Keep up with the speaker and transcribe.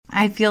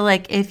I feel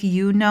like if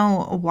you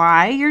know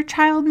why your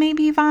child may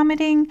be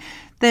vomiting,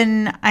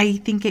 then I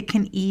think it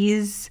can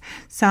ease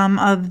some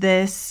of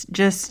this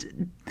just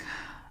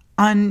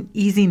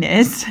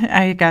uneasiness,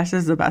 I guess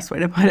is the best way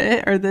to put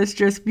it, or this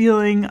just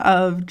feeling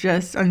of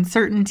just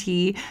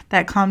uncertainty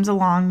that comes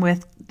along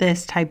with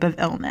this type of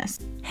illness.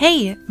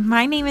 Hey,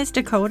 my name is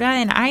Dakota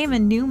and I am a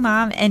new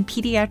mom and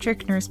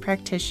pediatric nurse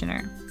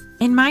practitioner.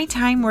 In my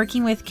time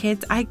working with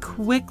kids, I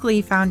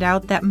quickly found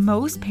out that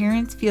most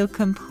parents feel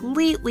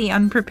completely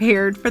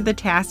unprepared for the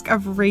task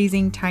of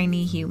raising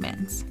tiny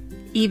humans,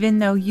 even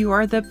though you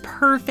are the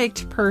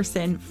perfect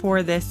person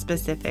for this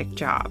specific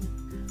job.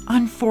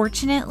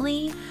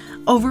 Unfortunately,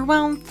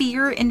 overwhelm,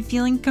 fear, and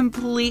feeling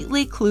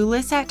completely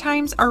clueless at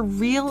times are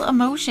real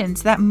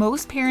emotions that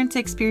most parents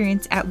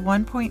experience at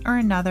one point or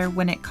another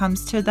when it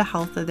comes to the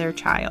health of their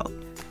child.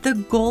 The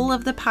goal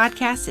of the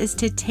podcast is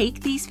to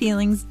take these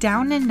feelings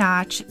down a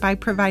notch by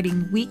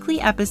providing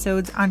weekly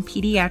episodes on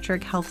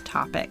pediatric health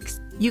topics.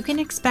 You can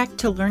expect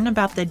to learn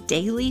about the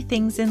daily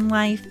things in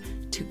life,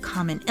 to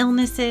common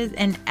illnesses,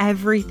 and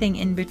everything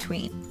in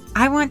between.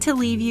 I want to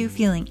leave you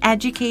feeling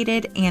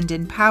educated and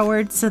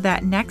empowered so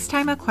that next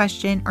time a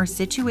question or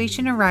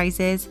situation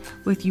arises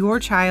with your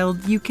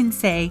child, you can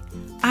say,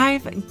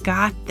 "I've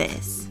got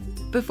this."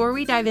 Before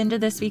we dive into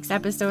this week's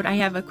episode, I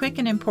have a quick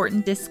and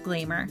important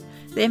disclaimer.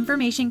 The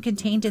information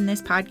contained in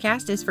this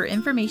podcast is for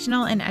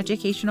informational and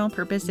educational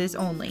purposes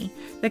only.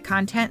 The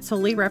content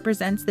solely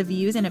represents the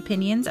views and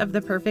opinions of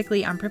the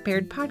Perfectly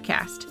Unprepared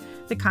podcast.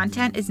 The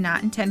content is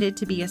not intended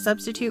to be a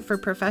substitute for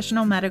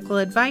professional medical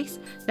advice,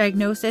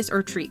 diagnosis,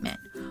 or treatment.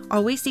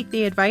 Always seek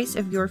the advice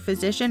of your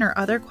physician or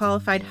other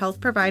qualified health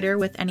provider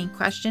with any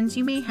questions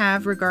you may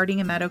have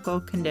regarding a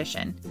medical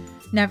condition.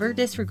 Never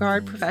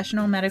disregard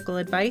professional medical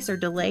advice or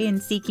delay in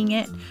seeking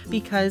it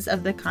because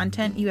of the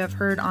content you have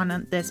heard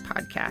on this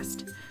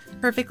podcast.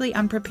 Perfectly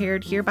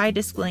Unprepared hereby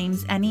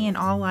disclaims any and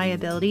all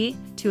liability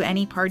to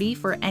any party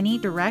for any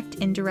direct,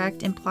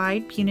 indirect,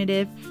 implied,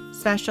 punitive,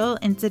 special,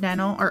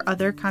 incidental, or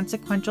other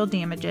consequential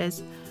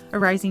damages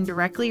arising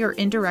directly or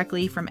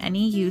indirectly from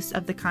any use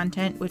of the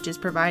content which is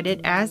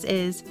provided as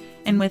is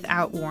and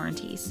without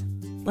warranties.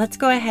 Let's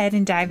go ahead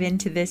and dive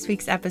into this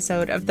week's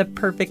episode of the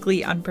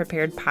Perfectly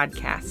Unprepared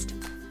podcast.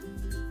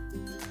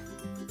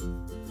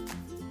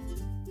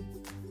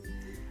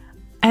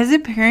 As a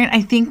parent,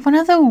 I think one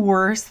of the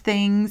worst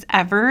things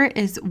ever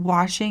is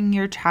watching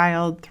your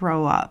child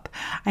throw up.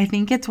 I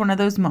think it's one of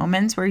those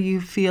moments where you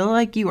feel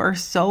like you are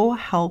so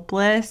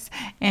helpless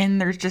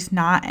and there's just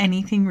not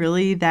anything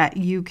really that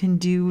you can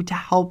do to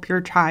help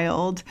your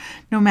child.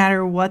 No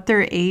matter what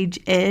their age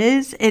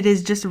is, it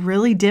is just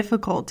really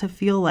difficult to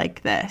feel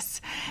like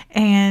this.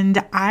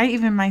 And I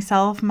even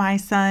myself, my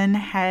son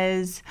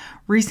has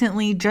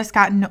recently just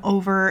gotten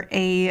over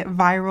a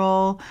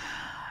viral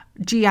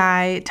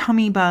GI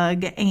tummy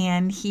bug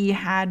and he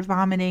had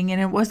vomiting,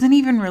 and it wasn't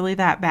even really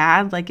that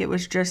bad. Like, it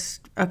was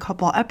just a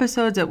couple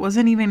episodes. It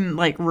wasn't even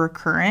like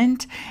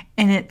recurrent,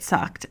 and it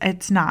sucked.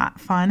 It's not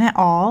fun at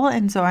all.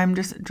 And so I'm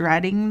just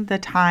dreading the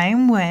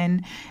time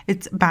when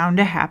it's bound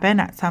to happen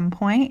at some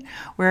point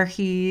where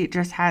he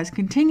just has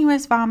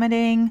continuous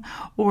vomiting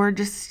or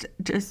just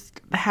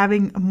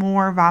having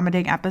more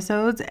vomiting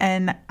episodes.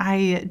 And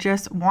I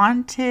just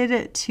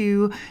wanted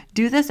to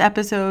do this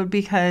episode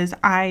because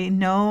I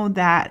know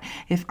that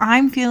if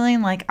I'm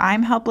feeling like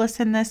I'm helpless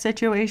in this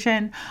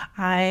situation,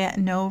 I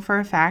know for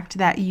a fact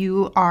that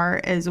you are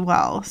as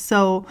well.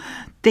 So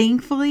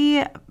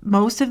thankfully,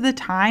 most of the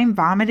time,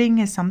 vomiting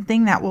is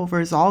something that will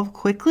resolve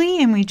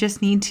quickly and we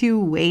just need to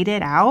wait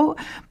it out.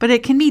 But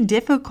it can be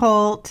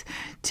difficult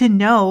to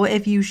know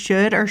if you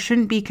should or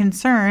shouldn't be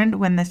concerned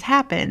when this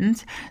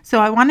happens.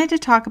 So I wanted to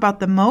talk about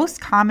the most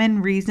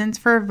common reasons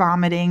for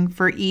vomiting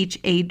for each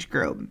age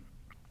group.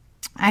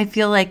 I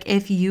feel like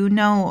if you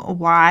know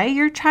why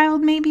your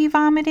child may be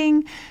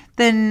vomiting,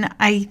 then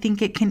I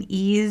think it can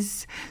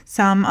ease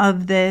some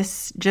of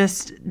this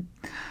just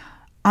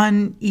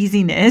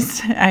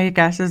uneasiness, I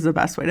guess is the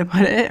best way to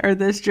put it, or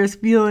this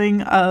just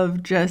feeling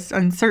of just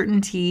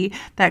uncertainty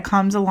that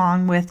comes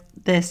along with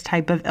this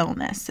type of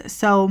illness.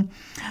 So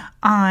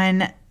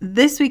on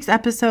this week's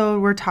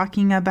episode, we're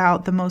talking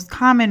about the most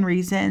common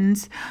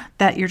reasons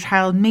that your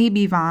child may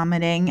be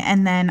vomiting.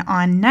 And then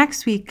on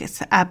next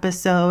week's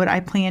episode, I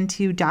plan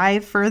to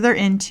dive further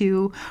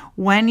into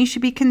when you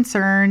should be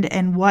concerned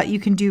and what you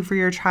can do for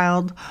your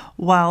child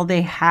while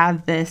they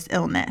have this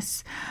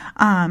illness.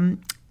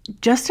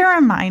 Just a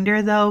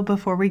reminder though,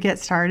 before we get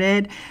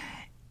started,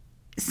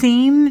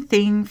 same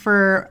thing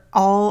for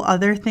all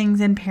other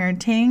things in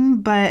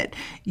parenting, but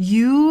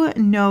you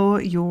know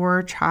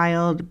your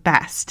child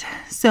best.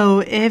 So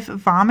if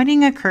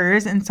vomiting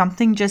occurs and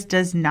something just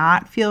does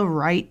not feel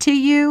right to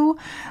you,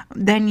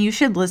 then you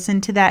should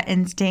listen to that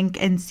instinct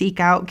and seek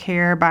out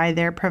care by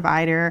their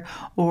provider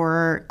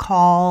or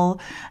call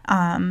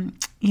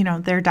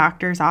their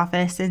doctor's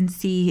office and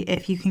see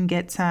if you can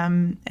get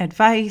some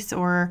advice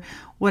or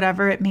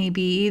whatever it may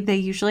be. They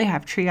usually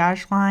have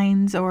triage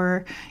lines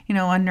or,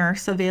 a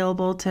nurse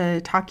available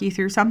to talk you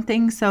through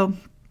something. So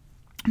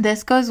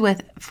This goes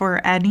with for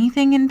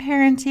anything in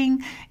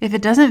parenting. If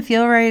it doesn't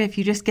feel right, if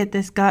you just get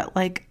this gut,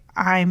 like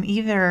I'm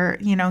either,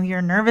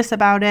 you're nervous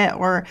about it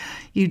or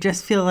you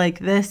just feel like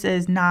this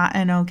is not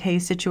an okay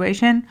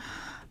situation,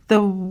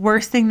 the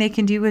worst thing they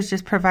can do is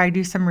just provide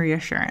you some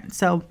reassurance.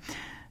 So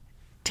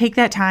take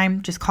that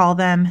time, just call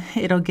them.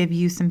 It'll give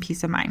you some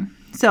peace of mind.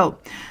 So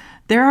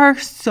there are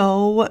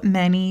so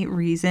many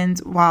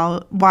reasons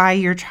why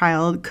your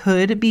child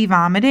could be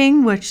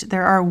vomiting, which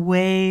there are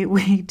way,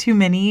 way too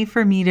many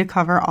for me to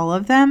cover all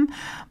of them.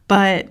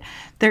 But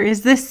there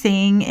is this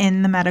saying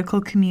in the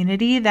medical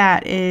community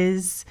that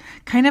is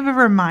kind of a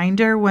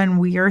reminder when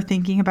we are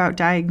thinking about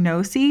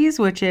diagnoses,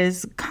 which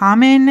is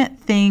common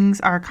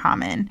things are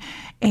common.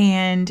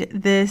 And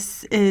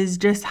this is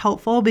just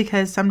helpful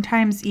because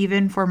sometimes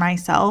even for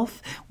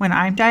myself, when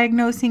I'm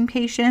diagnosing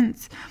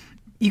patients,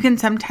 you can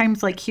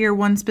sometimes hear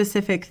one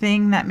specific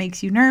thing that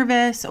makes you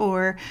nervous,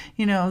 or,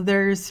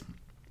 there's,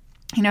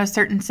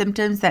 certain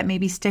symptoms that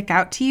maybe stick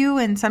out to you.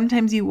 And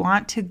sometimes you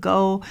want to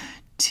go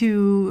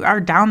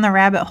down the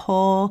rabbit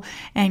hole,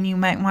 and you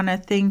might want to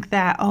think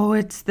that,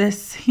 it's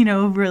this,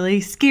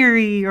 really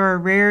scary or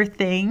rare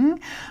thing.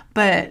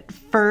 But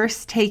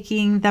first,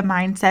 taking the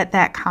mindset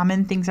that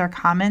common things are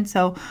common.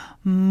 So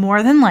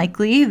more than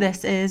likely,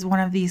 this is one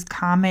of these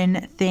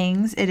common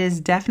things. It is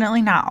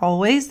definitely not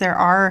always.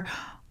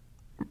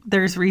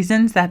 There's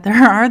reasons that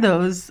there are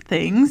those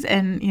things,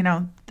 and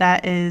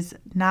that is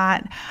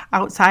not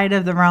outside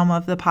of the realm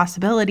of the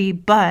possibility,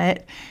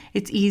 but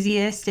it's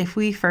easiest if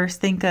we first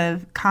think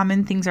of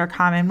common things are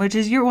common, which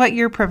is what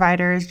your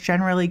provider is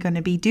generally going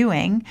to be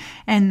doing.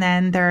 And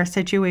then there are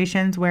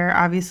situations where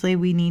obviously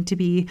we need to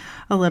be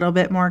a little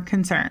bit more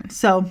concerned.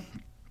 So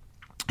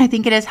I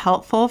think it is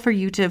helpful for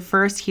you to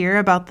first hear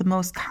about the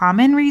most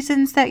common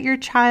reasons that your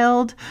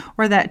child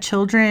or that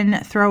children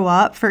throw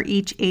up for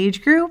each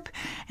age group.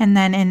 And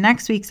then in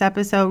next week's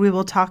episode, we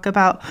will talk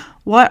about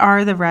what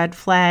are the red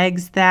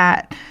flags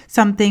that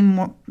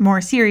something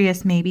more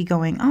serious may be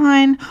going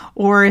on,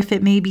 or if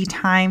it may be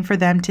time for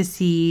them to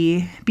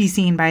be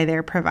seen by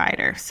their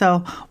provider.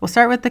 So we'll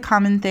start with the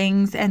common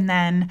things, and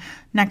then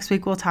next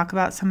week we'll talk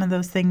about some of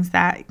those things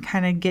that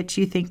kind of get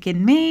you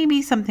thinking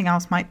maybe something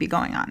else might be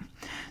going on.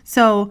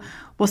 So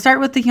we'll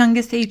start with the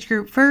youngest age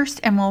group first,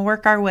 and we'll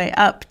work our way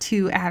up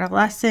to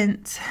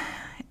adolescents.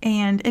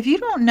 And if you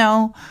don't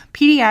know,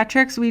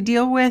 pediatrics, we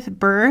deal with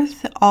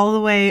birth all the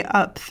way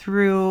up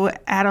through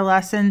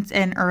adolescence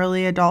and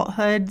early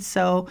adulthood.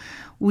 So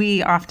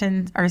we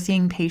often are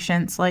seeing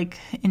patients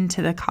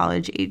into the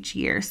college age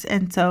years.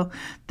 And so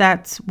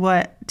that's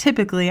what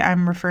typically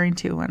I'm referring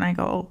to when I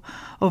go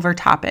over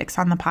topics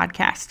on the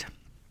podcast.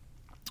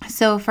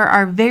 So for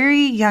our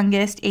very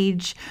youngest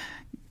age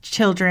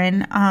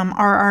children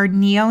are our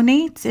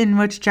neonates, in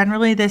which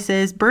generally this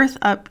is birth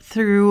up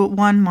through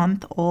 1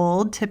 month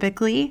old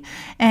typically.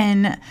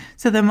 And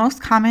so the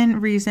most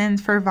common reasons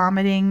for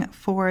vomiting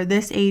for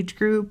this age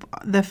group,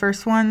 the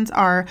first ones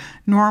are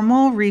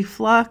normal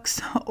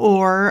reflux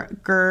or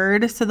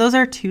GERD. So those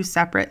are two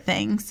separate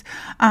things.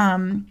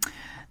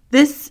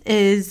 This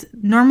is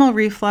normal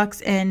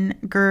reflux and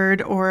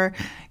GERD, or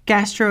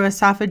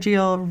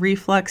gastroesophageal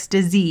reflux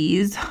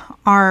disease,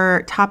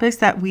 are topics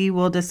that we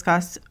will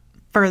discuss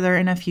further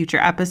in a future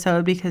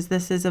episode, because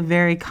this is a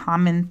very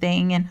common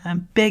thing and a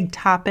big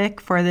topic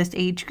for this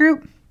age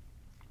group.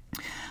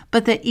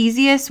 But the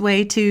easiest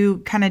way to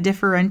kind of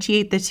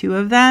differentiate the two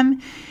of them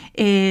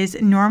is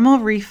normal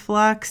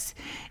reflux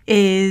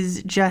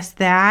is just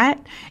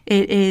that.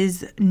 It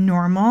is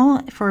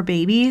normal for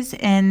babies,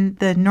 and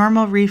the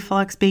normal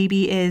reflux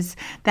baby is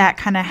that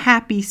kind of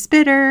happy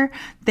spitter.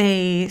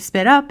 They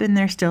spit up and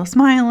they're still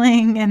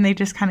smiling, and they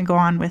just kind of go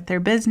on with their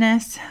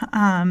business.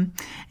 And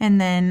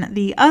then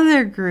the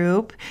other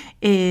group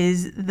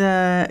is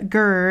the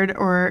GERD,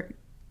 or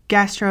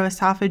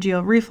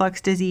gastroesophageal reflux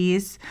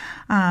disease.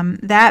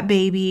 That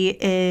baby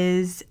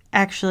is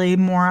actually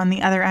more on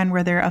the other end,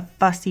 where they're a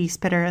fussy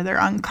spitter. They're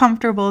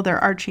uncomfortable. They're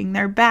arching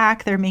their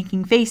back. They're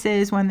making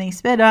faces when they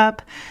spit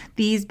up.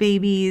 These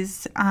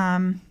babies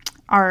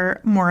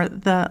are more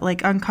the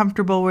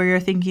uncomfortable, where you're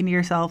thinking to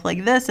yourself,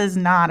 this is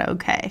not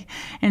okay.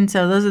 And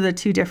so those are the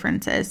two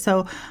differences.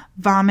 So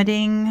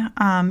vomiting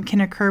can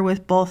occur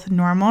with both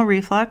normal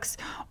reflux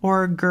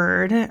or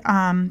GERD.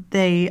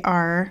 They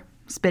are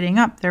spitting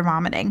up, they're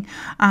vomiting.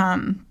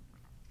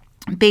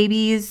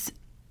 Babies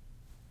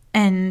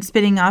and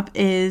spitting up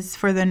is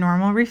for the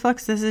normal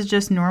reflux. This is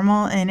just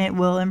normal, and it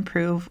will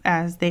improve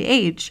as they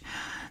age.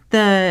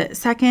 The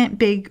second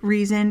big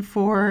reason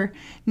for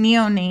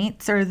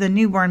neonates, or the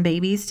newborn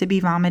babies, to be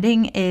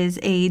vomiting is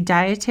a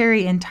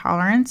dietary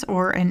intolerance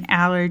or an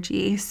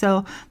allergy.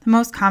 So the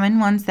most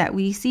common ones that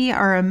we see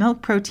are a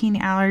milk protein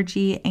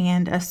allergy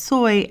and a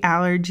soy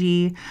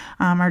allergy,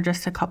 are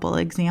just a couple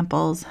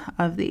examples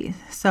of these.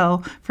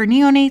 So for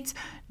neonates,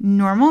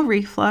 normal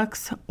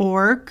reflux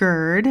or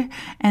GERD,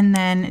 and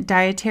then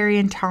dietary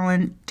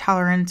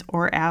intolerance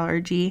or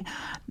allergy.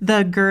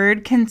 The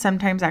GERD can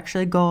sometimes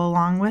actually go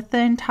along with the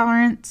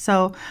intolerance,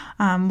 so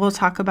we'll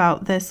talk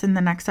about this in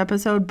the next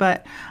episode,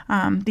 but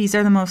these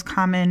are the most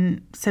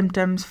common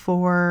symptoms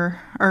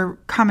or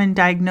common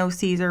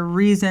diagnoses or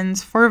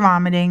reasons for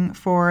vomiting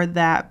for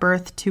that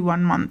birth to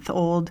 1 month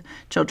old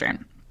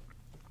children.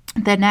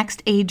 The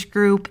next age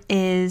group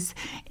is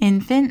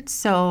infants,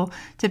 so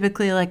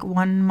typically like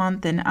 1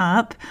 month and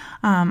up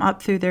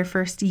through their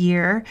first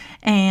year.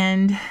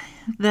 And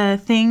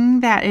the thing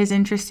that is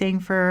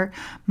interesting for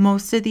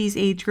most of these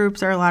age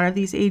groups, or a lot of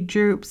these age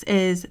groups,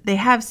 is they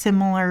have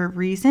similar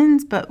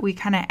reasons, but we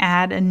kind of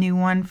add a new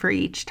one for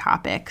each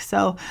topic.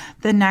 So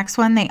the next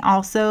one,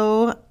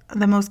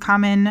 the most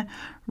common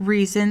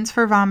reasons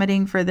for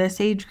vomiting for this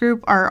age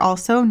group are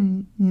also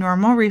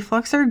normal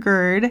reflux or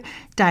GERD,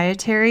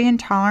 dietary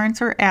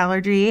intolerance or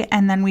allergy,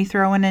 and then we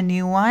throw in a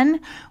new one,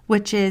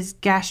 which is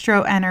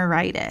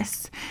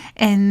gastroenteritis.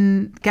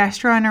 And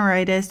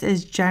gastroenteritis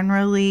is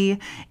generally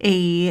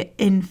a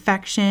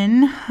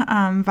infection,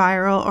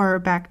 viral or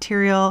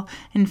bacterial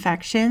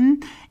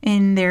infection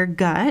in their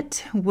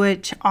gut,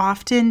 which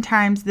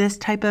oftentimes this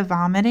type of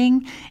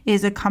vomiting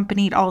is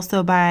accompanied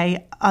also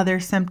by other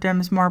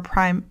symptoms, more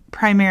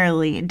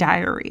primarily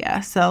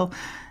diarrhea. So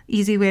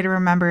easy way to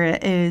remember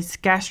it is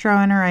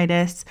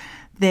gastroenteritis.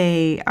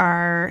 They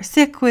are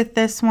sick with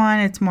this one.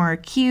 It's more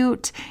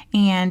acute,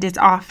 and it's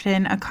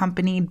often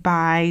accompanied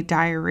by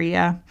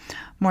diarrhea.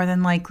 More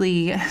than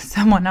likely,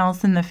 someone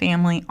else in the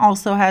family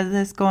also has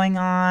this going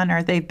on,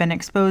 or they've been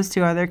exposed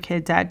to other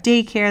kids at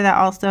daycare that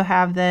also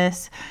have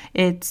this.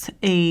 It's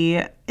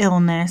a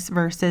illness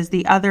versus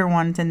the other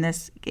ones in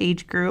this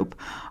age group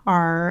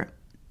are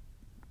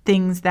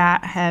things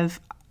that have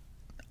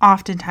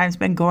oftentimes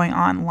been going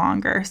on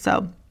longer.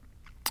 So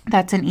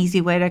that's an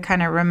easy way to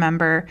kind of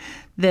remember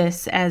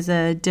this as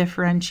a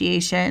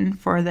differentiation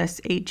for this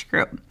age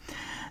group.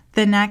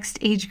 The next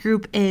age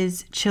group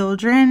is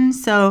children.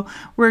 So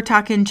we're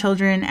talking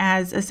children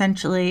as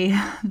essentially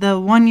the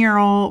 1 year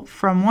old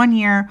from 1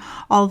 year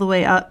all the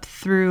way up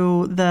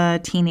through the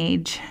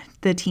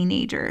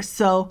teenagers.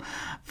 So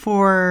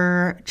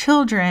for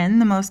children,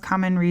 the most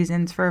common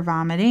reasons for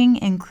vomiting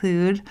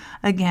include,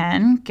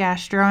 again,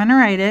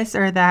 gastroenteritis,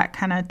 or that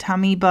kind of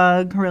tummy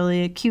bug,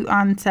 really acute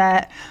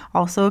onset,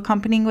 also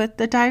accompanying with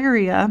the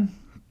diarrhea.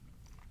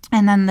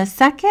 And then the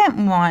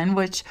second one,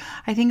 which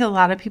I think a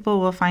lot of people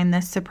will find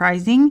this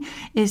surprising,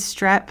 is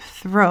strep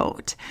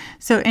throat.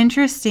 So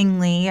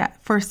interestingly,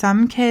 for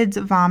some kids,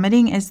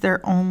 vomiting is their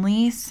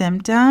only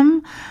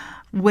symptom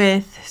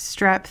with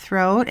strep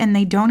throat, and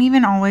they don't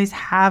even always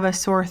have a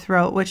sore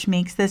throat, which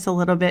makes this a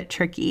little bit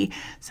tricky.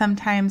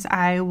 Sometimes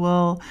I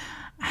will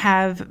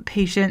have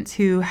patients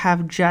who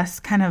have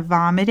just kind of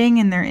vomiting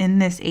and they're in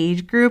this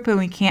age group and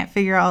we can't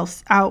figure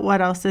out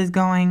what else is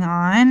going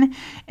on.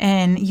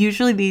 And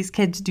usually these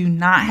kids do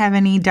not have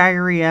any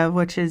diarrhea,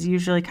 which is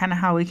usually kind of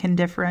how we can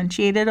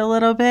differentiate it a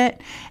little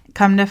bit.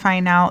 Come to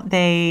find out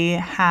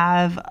they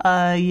have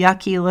a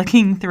yucky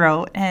looking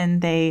throat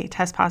and they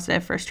test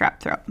positive for strep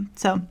throat.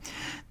 So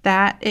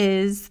that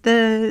is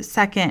the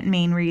second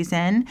main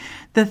reason.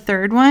 The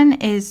third one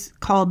is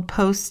called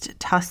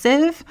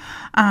post-tussive.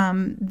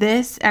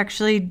 This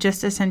actually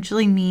just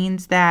essentially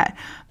means that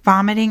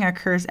vomiting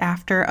occurs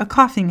after a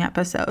coughing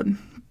episode.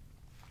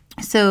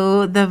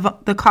 So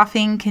the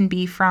coughing can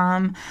be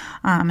from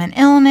an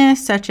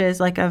illness such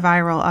as like a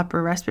viral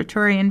upper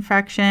respiratory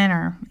infection,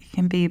 or it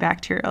can be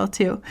bacterial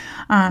too.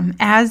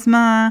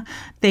 Asthma,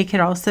 they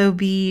could also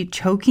be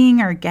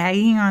choking or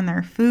gagging on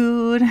their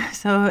food.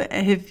 So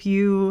if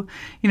you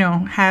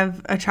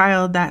have a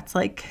child that's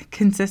like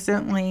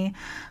consistently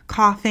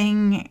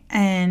coughing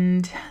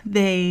and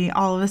they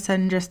all of a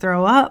sudden just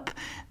throw up,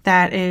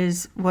 that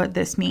is what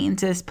this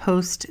means, is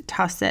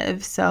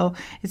post-tussive. So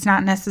it's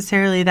not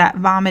necessarily that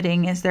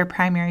vomiting is their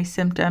primary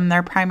symptom.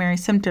 Their primary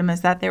symptom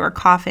is that they were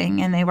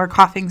coughing, and they were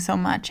coughing so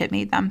much it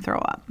made them throw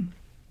up.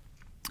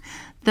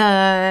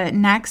 The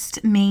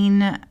next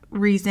main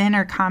reason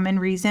or common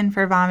reason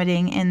for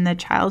vomiting in the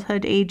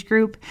childhood age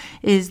group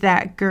is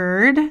that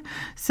GERD.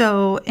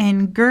 So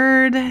in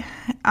GERD,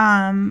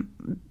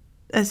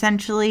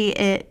 essentially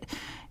it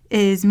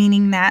is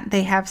meaning that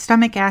they have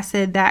stomach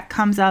acid that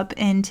comes up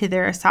into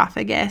their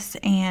esophagus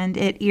and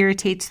it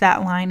irritates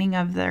that lining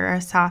of their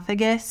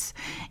esophagus.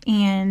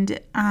 And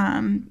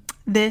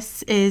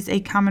this is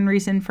a common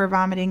reason for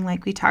vomiting,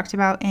 like we talked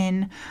about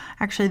in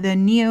actually the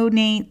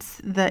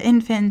neonates, the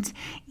infants,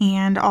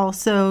 and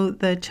also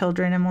the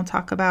children. And we'll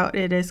talk about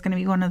it is going to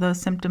be one of those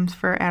symptoms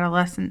for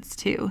adolescents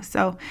too.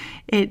 So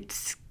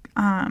it's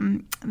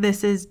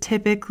this is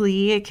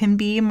typically, it can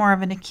be more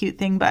of an acute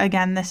thing, but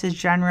again, this is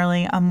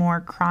generally a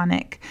more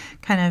chronic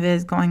kind of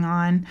is going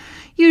on,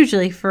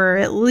 usually for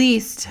at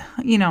least,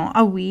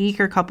 a week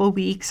or couple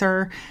weeks,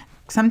 or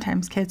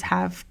sometimes kids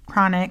have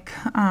chronic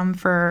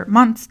for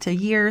months to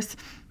years.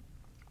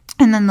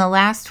 And then the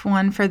last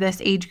one for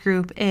this age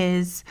group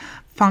is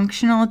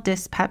functional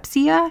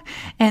dyspepsia.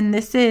 And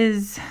this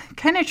is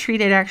kind of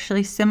treated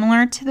actually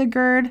similar to the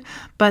GERD,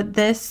 but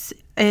this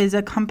is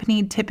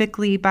accompanied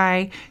typically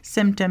by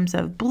symptoms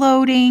of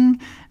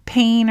bloating,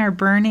 pain or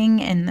burning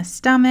in the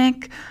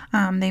stomach.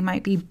 They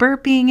might be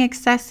burping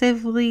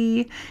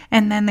excessively.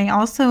 And then they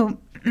also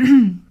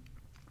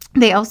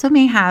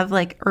may have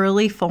like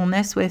early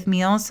fullness with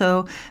meals.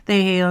 So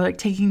they are like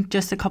taking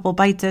just a couple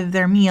bites of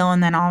their meal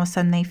and then all of a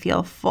sudden they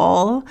feel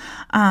full.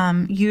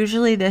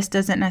 Usually this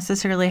doesn't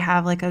necessarily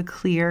have like a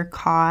clear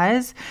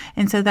cause.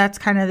 And so that's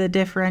kind of the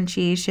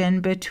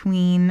differentiation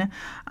between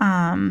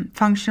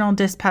functional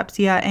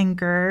dyspepsia and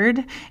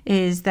GERD,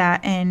 is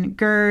that in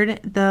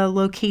GERD, the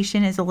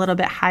location is a little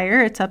bit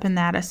higher. It's up in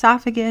that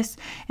esophagus.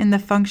 In the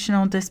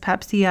functional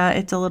dyspepsia,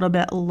 it's a little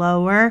bit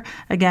lower.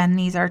 Again,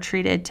 these are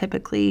treated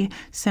typically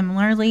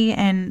similarly,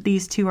 and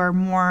these two are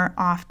more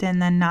often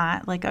than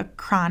not like a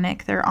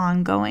chronic, they're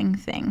ongoing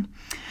thing.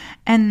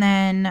 And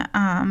then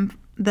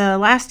the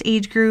last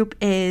age group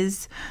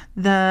is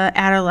the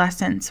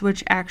adolescents,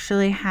 which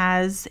actually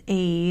has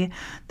the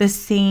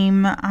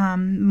same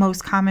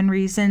most common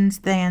reasons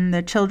than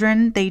the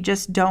children. They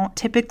just don't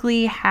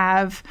typically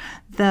have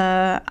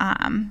the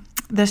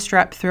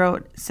strep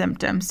throat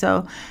symptoms.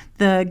 So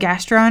the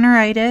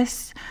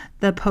gastroenteritis,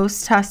 the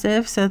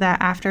post-tussive, so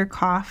that after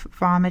cough,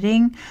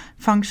 vomiting,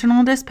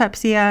 functional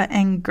dyspepsia,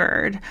 and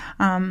GERD.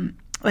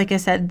 Like I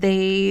said,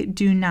 they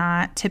do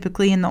not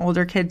typically, in the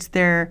older kids, if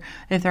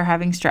they're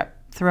having strep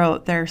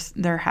throat,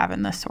 they're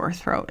having the sore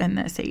throat in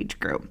this age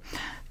group.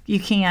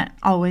 You can't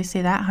always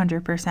say that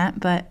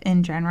 100%, but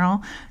in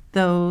general,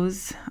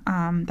 those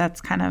that's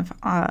kind of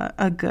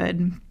a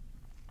good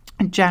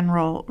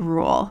general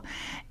rule.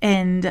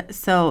 And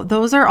so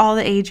those are all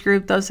the age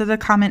group. Those are the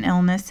common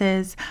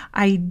illnesses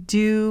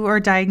or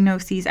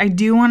diagnoses. I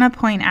do want to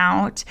point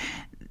out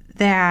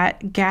that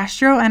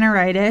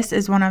gastroenteritis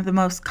is one of the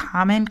most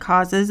common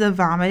causes of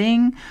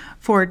vomiting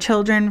for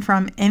children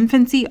from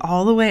infancy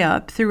all the way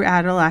up through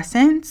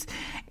adolescence.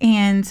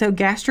 And so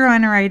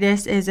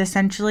gastroenteritis is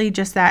essentially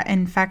just that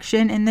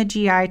infection in the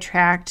GI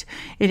tract.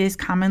 It is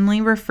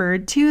commonly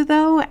referred to,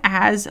 though,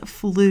 as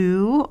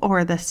flu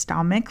or the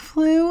stomach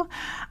flu.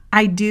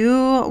 I do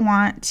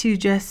want to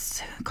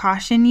just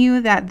caution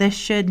you that this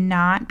should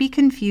not be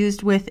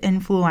confused with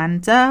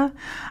influenza,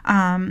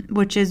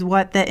 which is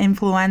what the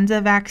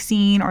influenza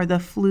vaccine or the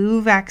flu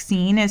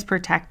vaccine is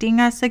protecting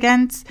us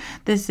against.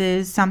 This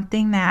is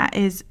something that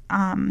is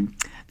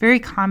very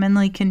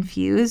commonly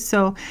confused.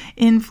 So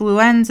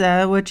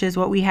influenza, which is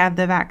what we have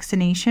the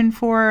vaccination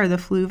for, or the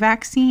flu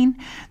vaccine,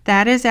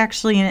 that is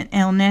actually an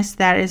illness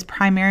that is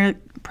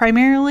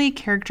primarily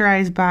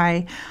characterized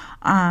by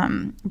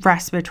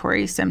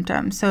respiratory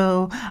symptoms.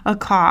 So a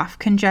cough,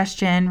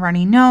 congestion,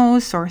 runny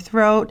nose, sore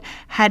throat,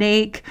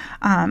 headache.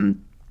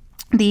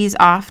 These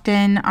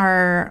often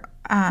are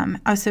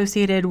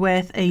associated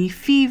with a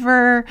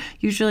fever.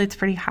 Usually it's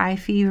pretty high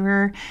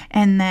fever,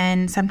 and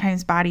then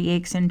sometimes body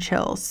aches and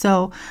chills.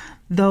 So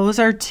those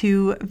are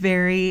two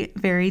very,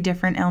 very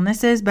different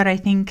illnesses, but I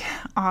think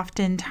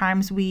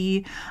oftentimes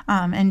we,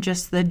 and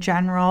just the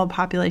general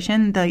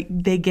population,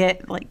 they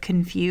get like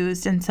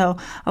confused. And so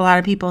a lot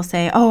of people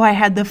say, oh, I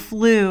had the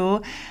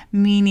flu,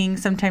 meaning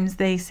sometimes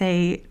they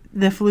say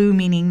the flu,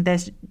 meaning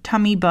this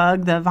tummy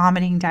bug, the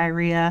vomiting,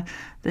 diarrhea,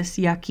 this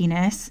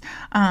yuckiness.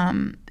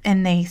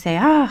 And they say,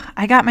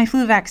 I got my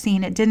flu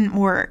vaccine, it didn't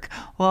work.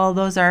 Well,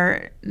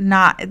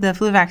 the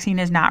flu vaccine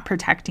is not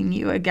protecting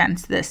you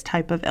against this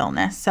type of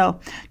illness. So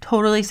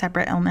totally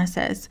separate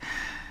illnesses.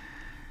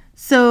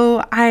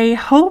 So I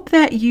hope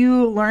that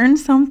you learned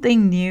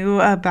something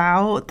new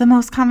about the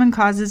most common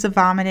causes of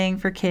vomiting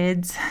for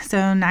kids.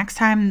 So next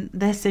time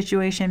this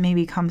situation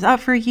maybe comes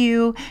up for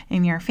you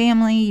and your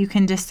family, you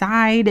can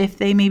decide if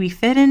they maybe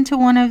fit into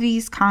one of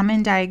these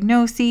common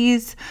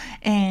diagnoses,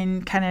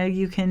 and kind of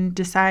you can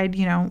decide,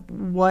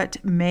 what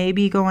may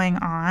be going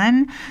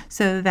on,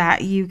 so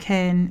that you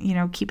can,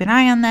 keep an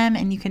eye on them,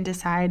 and you can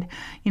decide,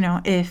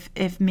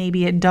 if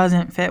maybe it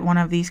doesn't fit one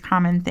of these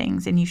common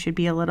things and you should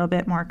be a little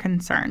bit more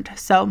concerned.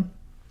 So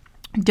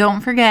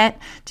don't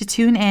forget to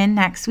tune in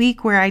next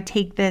week, where I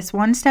take this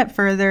one step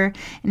further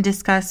and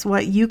discuss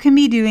what you can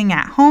be doing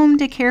at home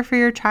to care for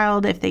your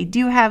child if they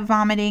do have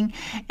vomiting,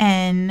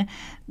 and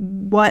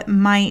what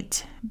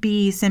might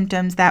be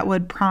symptoms that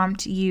would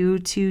prompt you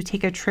to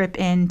take a trip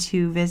in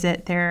to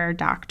visit their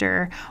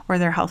doctor or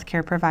their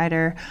healthcare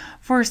provider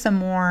for some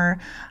more,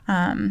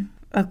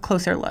 a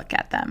closer look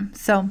at them.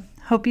 So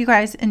hope you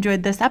guys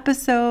enjoyed this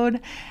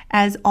episode.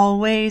 As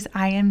always,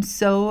 I am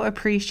so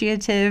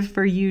appreciative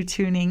for you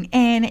tuning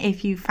in.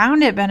 If you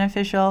found it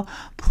beneficial,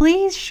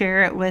 please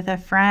share it with a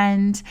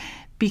friend,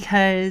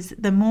 because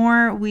the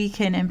more we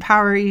can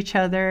empower each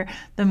other,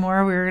 the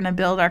more we're going to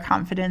build our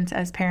confidence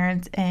as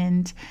parents.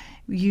 And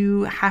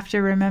you have to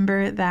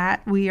remember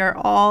that we are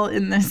all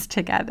in this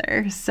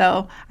together.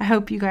 So I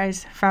hope you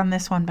guys found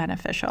this one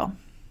beneficial.